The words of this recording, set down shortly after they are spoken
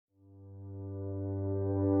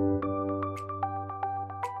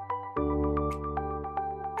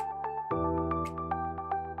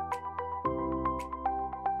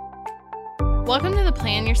Welcome to the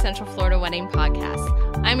Plan Your Central Florida Wedding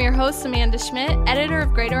podcast. I'm your host, Amanda Schmidt, editor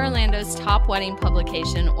of Greater Orlando's top wedding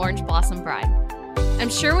publication, Orange Blossom Bride. I'm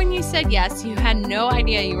sure when you said yes, you had no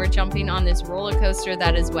idea you were jumping on this roller coaster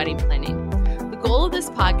that is wedding planning. The goal of this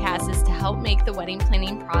podcast is to help make the wedding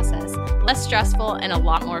planning process less stressful and a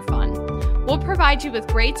lot more fun. We'll provide you with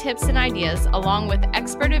great tips and ideas along with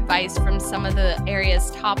expert advice from some of the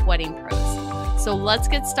area's top wedding pros. So let's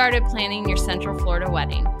get started planning your Central Florida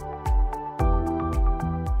wedding.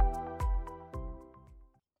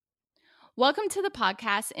 Welcome to the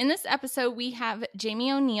podcast. In this episode, we have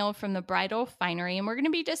Jamie O'Neill from the Bridal Finery, and we're going to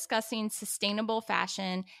be discussing sustainable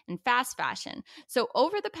fashion and fast fashion. So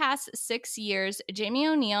over the past 6 years, Jamie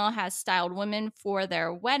O'Neill has styled women for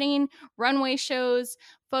their wedding, runway shows,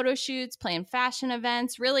 photo shoots, planned fashion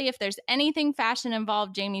events. Really, if there's anything fashion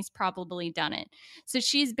involved, Jamie's probably done it. So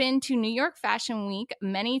she's been to New York Fashion Week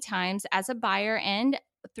many times as a buyer and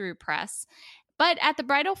through press. But at the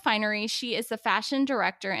Bridal Finery, she is the fashion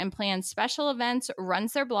director and plans special events,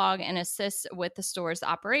 runs their blog, and assists with the store's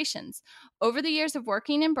operations. Over the years of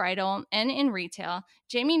working in bridal and in retail,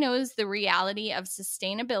 Jamie knows the reality of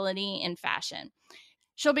sustainability in fashion.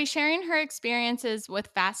 She'll be sharing her experiences with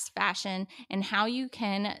fast fashion and how you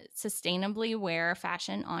can sustainably wear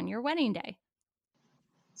fashion on your wedding day.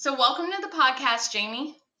 So welcome to the podcast,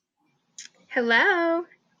 Jamie. Hello.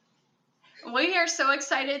 We are so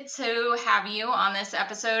excited to have you on this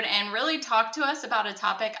episode and really talk to us about a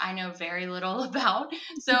topic I know very little about.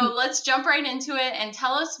 So let's jump right into it and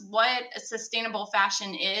tell us what sustainable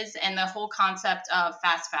fashion is and the whole concept of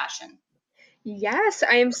fast fashion. Yes,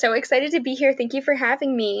 I am so excited to be here. Thank you for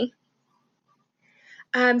having me.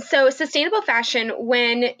 So sustainable fashion,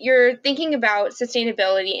 when you're thinking about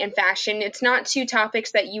sustainability and fashion, it's not two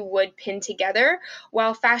topics that you would pin together.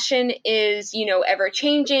 While fashion is, ever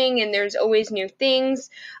changing and there's always new things,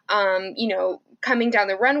 coming down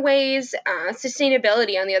the runways,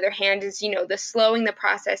 sustainability, on the other hand, is, the slowing the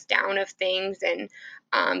process down of things and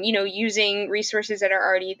using resources that are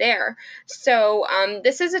already there. So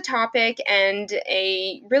this is a topic and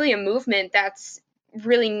a movement that's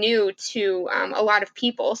really new to a lot of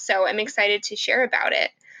people. So I'm excited to share about it.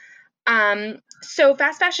 So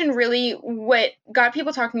fast fashion, really what got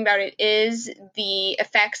people talking about it is the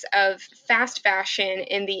effects of fast fashion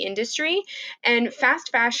in the industry. And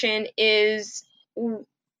fast fashion is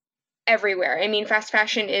everywhere. I mean, fast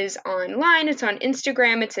fashion is online, it's on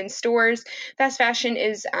Instagram, it's in stores. Fast fashion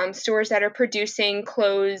is stores that are producing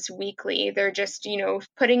clothes weekly. They're just,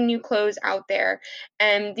 putting new clothes out there.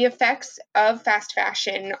 And the effects of fast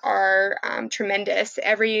fashion are tremendous.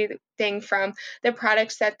 Everything from the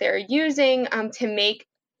products that they're using to make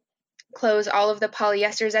clothes, all of the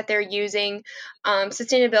polyesters that they're using.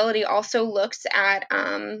 Sustainability also looks at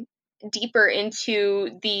deeper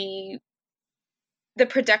into the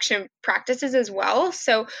production practices as well.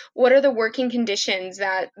 So what are the working conditions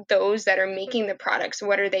that those that are making the products,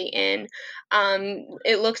 what are they in?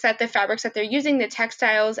 It looks at the fabrics that they're using, the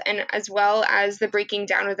textiles, and as well as the breaking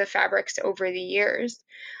down of the fabrics over the years.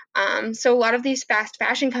 So a lot of these fast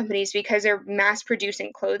fashion companies, because they're mass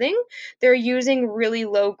producing clothing, they're using really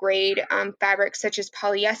low grade fabrics such as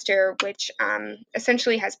polyester, which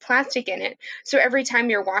essentially has plastic in it. So every time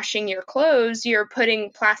you're washing your clothes, you're putting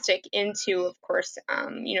plastic into, of course,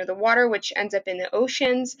 the water, which ends up in the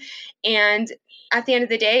oceans. And at the end of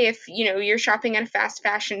the day, if you're shopping at a fast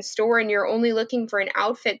fashion store and you're only looking for an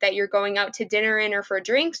outfit that you're going out to dinner in or for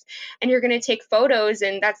drinks, and you're going to take photos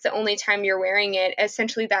and that's the only time you're wearing it,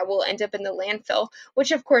 essentially that will end up in the landfill,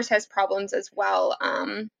 which of course has problems as well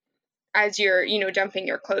as you're dumping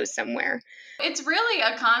your clothes somewhere. It's really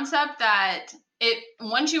a concept that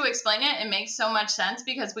once you explain it, it makes so much sense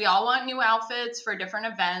because we all want new outfits for different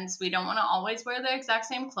events. We don't want to always wear the exact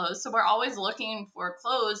same clothes. So we're always looking for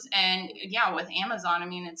clothes. And yeah, with Amazon, I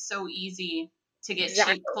mean, it's so easy to get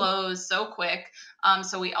cheap clothes so quick.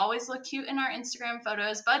 So we always look cute in our Instagram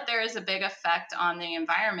photos, but there is a big effect on the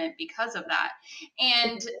environment because of that.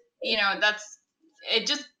 And, it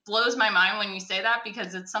just blows my mind when you say that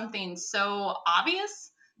because it's something so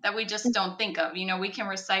obvious that we just don't think of. We can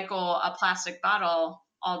recycle a plastic bottle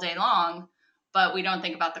all day long, but we don't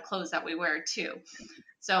think about the clothes that we wear too.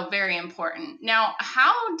 So very important. Now,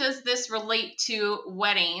 how does this relate to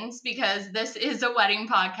weddings? Because this is a wedding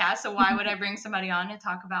podcast. So why would I bring somebody on to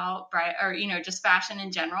talk about just fashion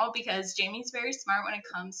in general? Because Jamie's very smart when it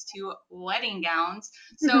comes to wedding gowns.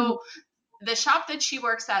 So the shop that she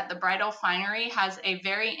works at, the Bridal Finery, has a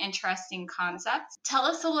very interesting concept. Tell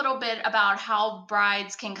us a little bit about how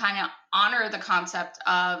brides can kind of honor the concept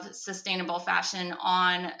of sustainable fashion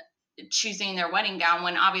on choosing their wedding gown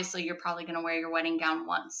when obviously you're probably going to wear your wedding gown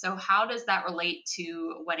once. So how does that relate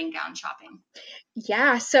to wedding gown shopping?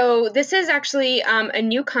 Yeah, so this is actually a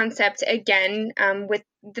new concept again with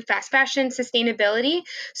the fast fashion sustainability.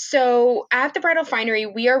 So at the Bridal Finery,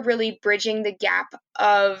 we are really bridging the gap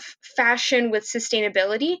of fashion with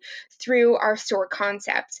sustainability through our store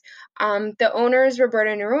concept. The owners,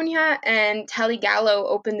 Roberta Noronha and Telly Gallo,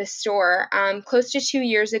 opened the store close to 2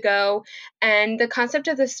 years ago, and the concept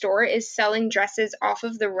of the store is selling dresses off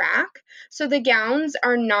of the rack. So the gowns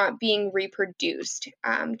are not being reproduced.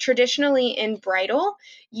 Traditionally in bridal,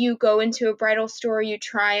 you go into a bridal store, you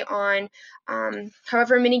try on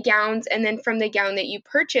however many gowns, and then from the gown that you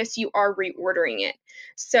purchase, you are reordering it.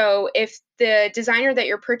 So if the designer that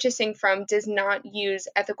you're purchasing from does not use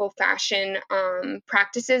ethical fashion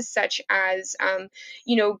practices such as,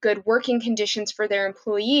 good working conditions for their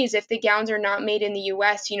employees, if the gowns are not made in the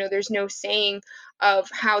U.S., there's no saying of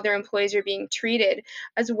how their employees are being treated,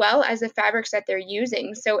 as well as the fabrics that they're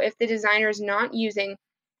using. So if the designer is not using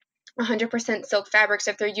 100% silk fabrics,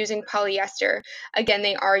 if they're using polyester, again,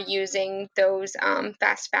 they are using those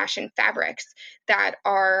fast fashion fabrics that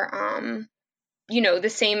are, the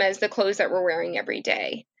same as the clothes that we're wearing every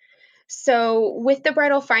day. So with the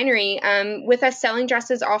Bridal Finery, with us selling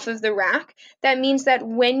dresses off of the rack, that means that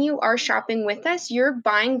when you are shopping with us, you're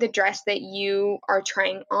buying the dress that you are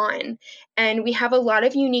trying on. And we have a lot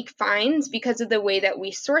of unique finds because of the way that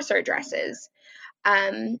we source our dresses.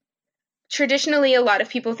 Traditionally, a lot of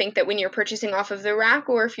people think that when you're purchasing off of the rack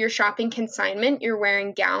or if you're shopping consignment, you're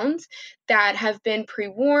wearing gowns that have been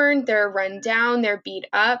pre-worn, they're run down, they're beat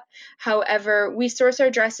up. However, we source our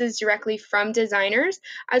dresses directly from designers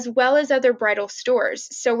as well as other bridal stores.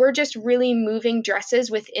 So we're just really moving dresses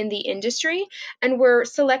within the industry, and we're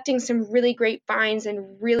selecting some really great finds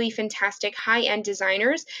and really fantastic high-end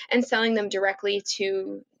designers and selling them directly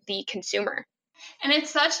to the consumer. And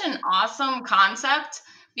it's such an awesome concept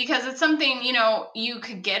because it's something, you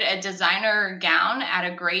could get a designer gown at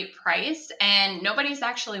a great price and nobody's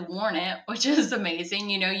actually worn it, which is amazing.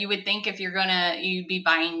 You would think if you'd be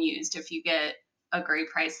buying used if you get a great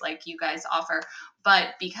price like you guys offer.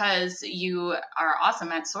 But because you are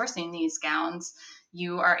awesome at sourcing these gowns,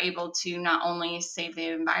 you are able to not only save the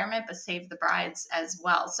environment, but save the brides as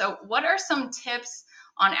well. So what are some tips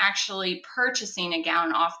on actually purchasing a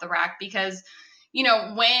gown off the rack? Because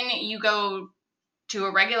when you go to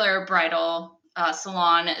a regular bridal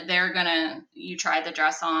salon, you try the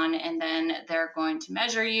dress on and then they're going to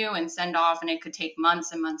measure you and send off, and it could take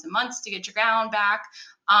months and months and months to get your gown back.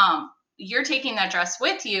 You're taking that dress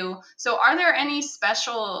with you. So are there any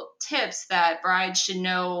special tips that brides should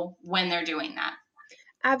know when they're doing that?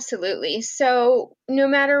 Absolutely. So, no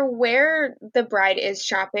matter where the bride is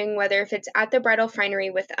shopping, whether if it's at the Bridal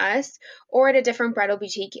Finery with us or at a different bridal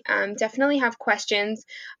boutique, definitely have questions.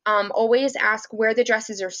 Always ask where the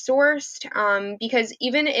dresses are sourced, because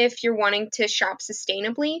even if you're wanting to shop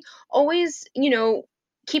sustainably, always,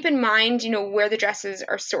 keep in mind, where the dresses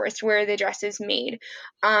are sourced, where the dress is made.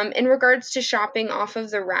 In regards to shopping off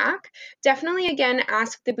of the rack, definitely again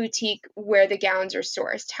ask the boutique where the gowns are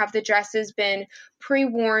sourced. Have the dresses been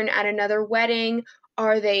pre-worn at another wedding?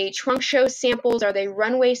 Are they trunk show samples? Are they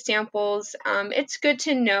runway samples? It's good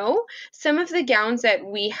to know. Some of the gowns that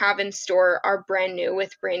we have in store are brand new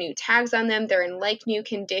with brand new tags on them. They're in like new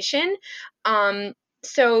condition.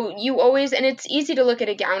 So you always, and it's easy to look at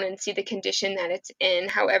a gown and see the condition that it's in.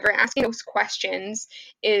 However, asking those questions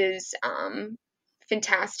is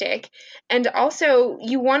fantastic. And also,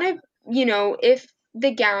 you want to, if the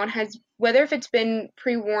gown has, whether if it's been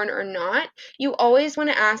pre-worn or not, you always want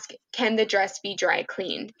to ask, can the dress be dry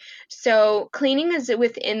cleaned? So cleaning is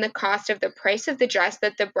within the cost of the price of the dress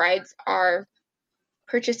that the brides are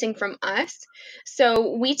purchasing from us.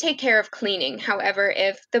 So we take care of cleaning. However,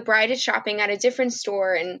 if the bride is shopping at a different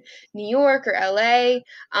store in New York or LA,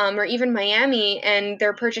 or even Miami, and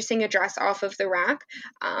they're purchasing a dress off of the rack,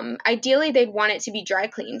 ideally they'd want it to be dry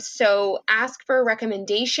cleaned. So ask for a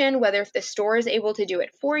recommendation, whether if the store is able to do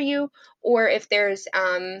it for you or if there's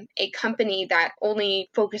a company that only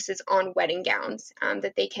focuses on wedding gowns,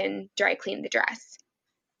 that they can dry clean the dress.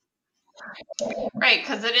 Right,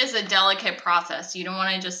 because it is a delicate process. You don't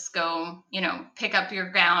want to just go, pick up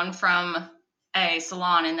your gown from a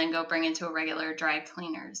salon and then go bring it to a regular dry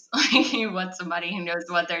cleaners. Like you want somebody who knows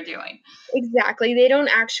what they're doing. Exactly. They don't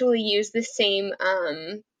actually use the same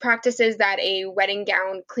practices that a wedding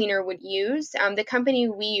gown cleaner would use. The company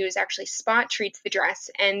we use actually spot treats the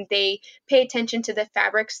dress, and they pay attention to the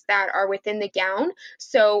fabrics that are within the gown.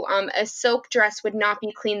 So a silk dress would not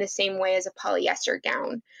be cleaned the same way as a polyester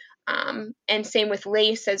gown. And same with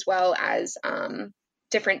lace as well as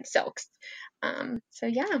different silks. So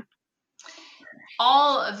yeah.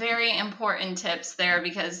 All very important tips there,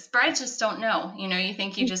 because brides just don't know. You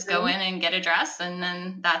think you just go in and get a dress and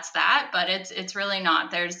then that's that, but it's really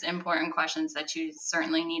not. There's important questions that you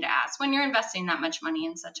certainly need to ask when you're investing that much money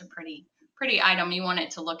in such a pretty item. You want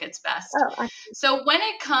it to look its best. So when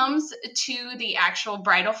it comes to the actual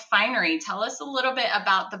bridal finery, tell us a little bit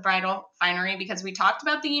about the bridal finery, because we talked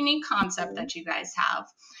about the unique concept that you guys have,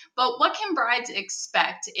 but what can brides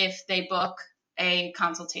expect if they book a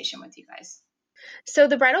consultation with you guys? So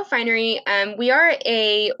the Bridal Finery, we are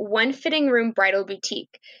a one fitting room bridal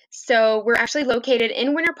boutique. So we're actually located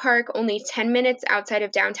in Winter Park, only 10 minutes outside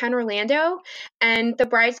of downtown Orlando, and the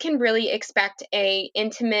brides can really expect a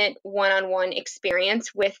intimate one-on-one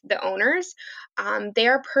experience with the owners. They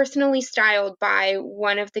are personally styled by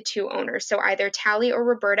one of the two owners, so either Tally or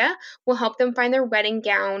Roberta will help them find their wedding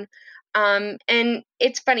gown. And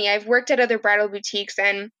it's funny, I've worked at other bridal boutiques,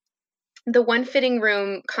 and the one fitting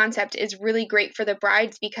room concept is really great for the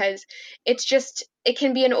brides because it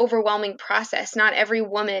can be an overwhelming process. Not every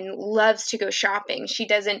woman loves to go shopping. She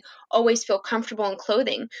doesn't always feel comfortable in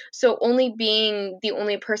clothing. So only being the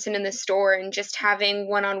only person in the store and just having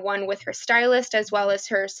one-on-one with her stylist as well as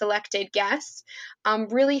her selected guests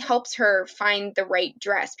really helps her find the right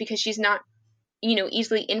dress, because she's not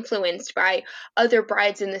easily influenced by other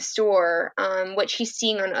brides in the store, what she's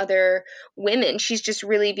seeing on other women. She's just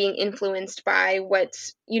really being influenced by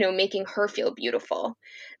what's, making her feel beautiful.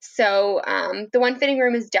 So the one fitting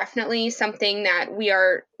room is definitely something that we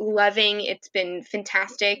are loving. It's been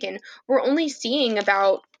fantastic. And we're only seeing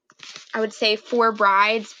about, I would say, 4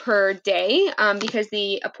 brides per day because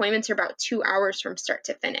the appointments are about 2 hours from start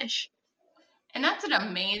to finish. And that's an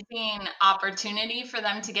amazing opportunity for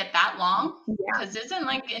them to get that long. Yeah. Because isn't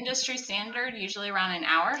like industry standard usually around an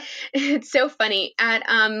hour? It's so funny. At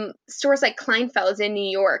stores like Kleinfeld's in New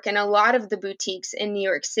York and a lot of the boutiques in New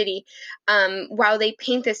York City, while they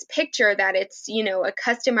paint this picture that it's, a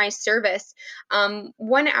customized service,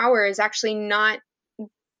 1 hour is actually not.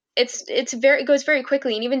 It goes very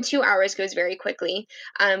quickly, and even 2 hours goes very quickly.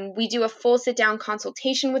 We do a full sit-down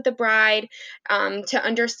consultation with the bride to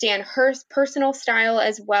understand her personal style,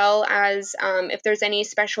 as well as if there's any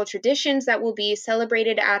special traditions that will be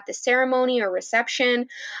celebrated at the ceremony or reception.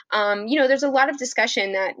 There's a lot of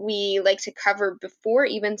discussion that we like to cover before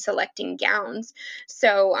even selecting gowns.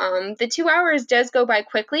 So the 2 hours does go by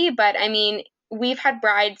quickly, but I mean, we've had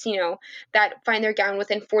brides, that find their gown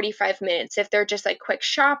within 45 minutes if they're just like quick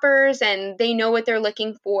shoppers and they know what they're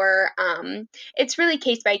looking for. It's really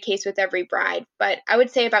case by case with every bride, but I would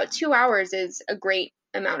say about 2 hours is a great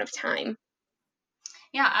amount of time.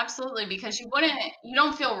 Yeah, absolutely, because you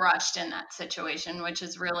don't feel rushed in that situation, which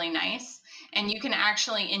is really nice. And you can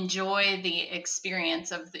actually enjoy the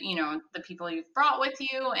experience of the people you've brought with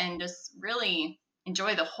you, and just really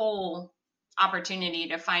enjoy the whole opportunity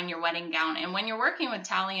to find your wedding gown. And when you're working with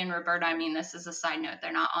Tally and Roberta, I mean, this is a side note,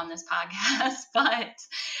 they're not on this podcast, but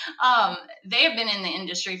they have been in the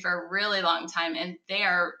industry for a really long time, and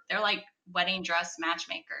they're like wedding dress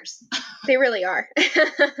matchmakers. They really are.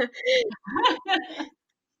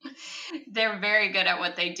 They're very good at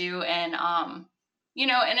what they do. And and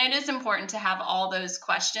it is important to have all those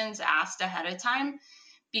questions asked ahead of time,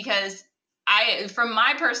 because from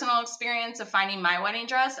my personal experience of finding my wedding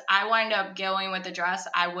dress, I wind up going with a dress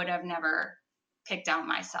I would have never picked out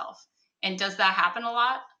myself. And does that happen a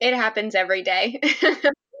lot? It happens every day.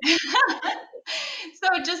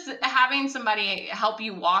 So just having somebody help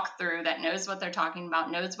you walk through that knows what they're talking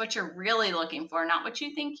about, knows what you're really looking for, not what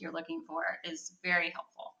you think you're looking for, is very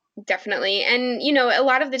helpful. Definitely. And, a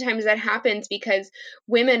lot of the times that happens because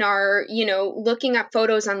women are, looking up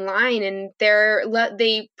photos online, and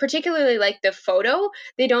they particularly like the photo.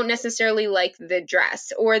 They don't necessarily like the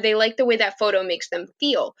dress, or they like the way that photo makes them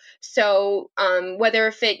feel. So whether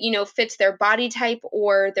if it, fits their body type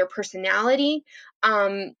or their personality,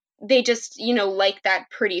 they just, like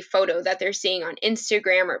that pretty photo that they're seeing on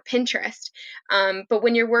Instagram or Pinterest. But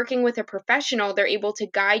when you're working with a professional, they're able to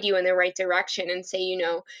guide you in the right direction and say,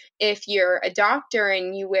 if you're a doctor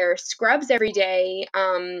and you wear scrubs every day,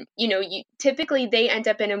 typically they end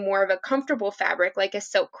up in a more of a comfortable fabric, like a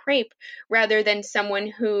silk crepe, rather than someone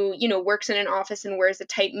who, works in an office and wears a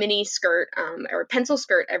tight mini skirt or a pencil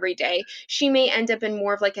skirt every day. She may end up in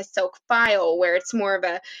more of like a silk file, where it's more of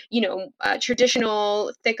a, a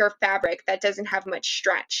traditional thicker fabric that doesn't have much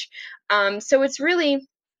stretch. So it's really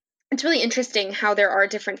interesting how there are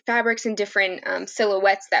different fabrics and different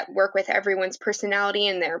silhouettes that work with everyone's personality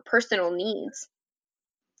and their personal needs.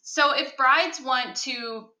 So if brides want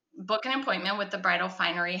to book an appointment with the Bridal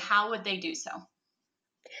Finery, how would they do so?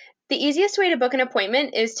 The easiest way to book an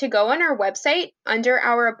appointment is to go on our website under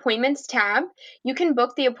our appointments tab. You can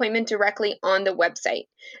book the appointment directly on the website.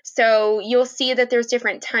 So you'll see that there's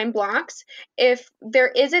different time blocks. If there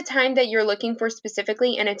is a time that you're looking for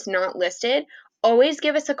specifically and it's not listed, always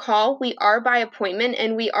give us a call. We are by appointment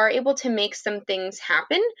and we are able to make some things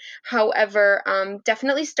happen. However,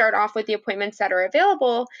 definitely start off with the appointments that are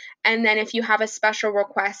available. And then if you have a special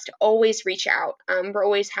request, always reach out. We're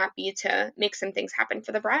always happy to make some things happen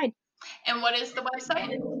for the bride. And what is the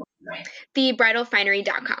website?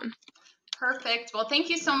 TheBridalFinery.com. Perfect. Well, thank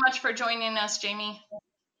you so much for joining us, Jamie.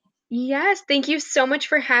 Yes, thank you so much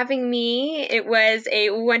for having me. It was a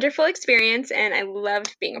wonderful experience and I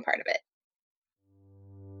loved being a part of it.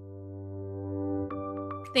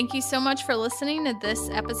 Thank you so much for listening to this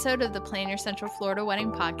episode of the Plan Your Central Florida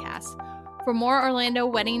Wedding Podcast. For more Orlando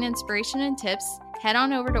wedding inspiration and tips, head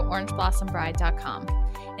on over to orangeblosombride.com.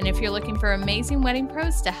 And if you're looking for amazing wedding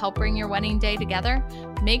pros to help bring your wedding day together,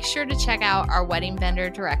 make sure to check out our wedding vendor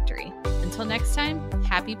directory. Until next time,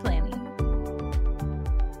 happy planning.